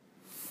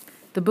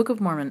The Book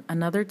of Mormon,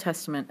 another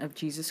testament of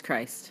Jesus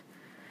Christ.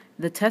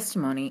 The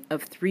testimony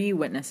of 3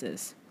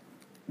 witnesses.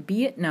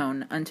 Be it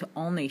known unto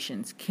all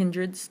nations,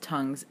 kindreds,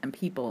 tongues, and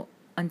people,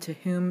 unto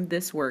whom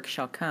this work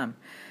shall come,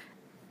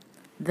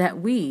 that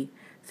we,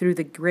 through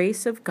the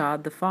grace of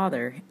God the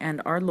Father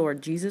and our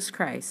Lord Jesus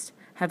Christ,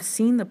 have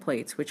seen the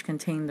plates which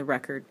contain the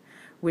record,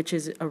 which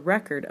is a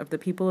record of the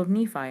people of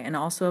Nephi, and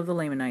also of the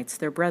Lamanites,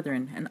 their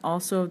brethren, and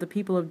also of the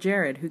people of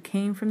Jared, who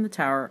came from the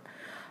tower,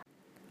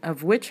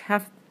 of which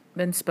hath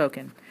been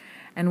spoken.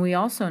 And we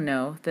also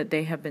know that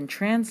they have been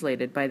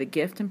translated by the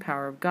gift and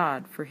power of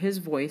God, for his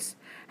voice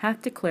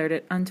hath declared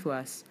it unto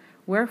us.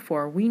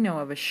 Wherefore we know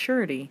of a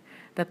surety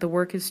that the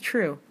work is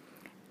true.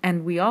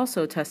 And we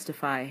also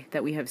testify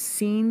that we have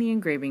seen the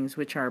engravings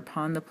which are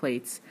upon the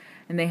plates,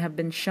 and they have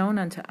been shown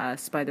unto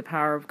us by the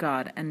power of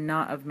God, and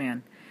not of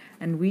man.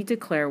 And we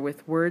declare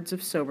with words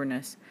of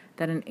soberness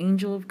that an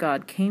angel of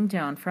God came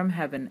down from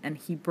heaven, and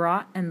he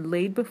brought and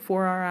laid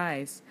before our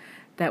eyes,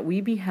 that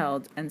we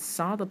beheld and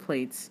saw the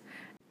plates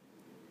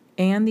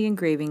and the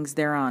engravings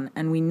thereon,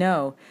 and we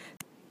know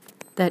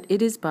that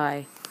it is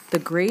by the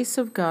grace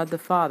of God the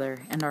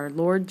Father and our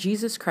Lord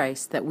Jesus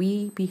Christ that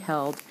we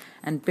beheld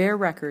and bear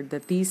record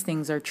that these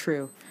things are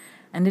true.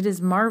 And it is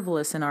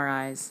marvelous in our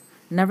eyes.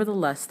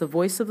 Nevertheless, the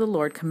voice of the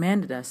Lord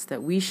commanded us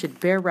that we should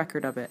bear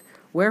record of it.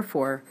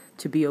 Wherefore,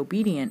 to be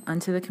obedient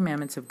unto the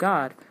commandments of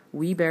God,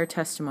 we bear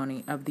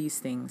testimony of these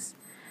things.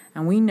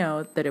 And we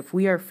know that if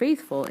we are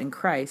faithful in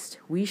Christ,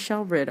 we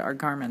shall rid our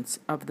garments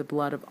of the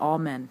blood of all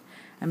men,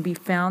 and be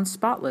found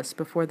spotless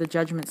before the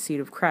judgment seat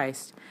of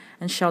Christ,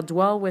 and shall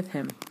dwell with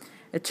him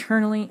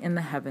eternally in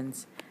the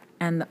heavens.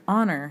 And the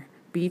honor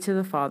be to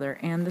the Father,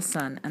 and the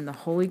Son, and the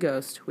Holy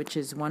Ghost, which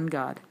is one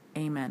God.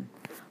 Amen.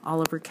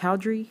 Oliver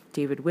Cowdery,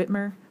 David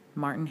Whitmer,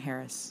 Martin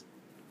Harris.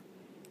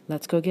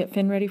 Let's go get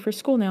Finn ready for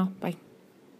school now. Bye.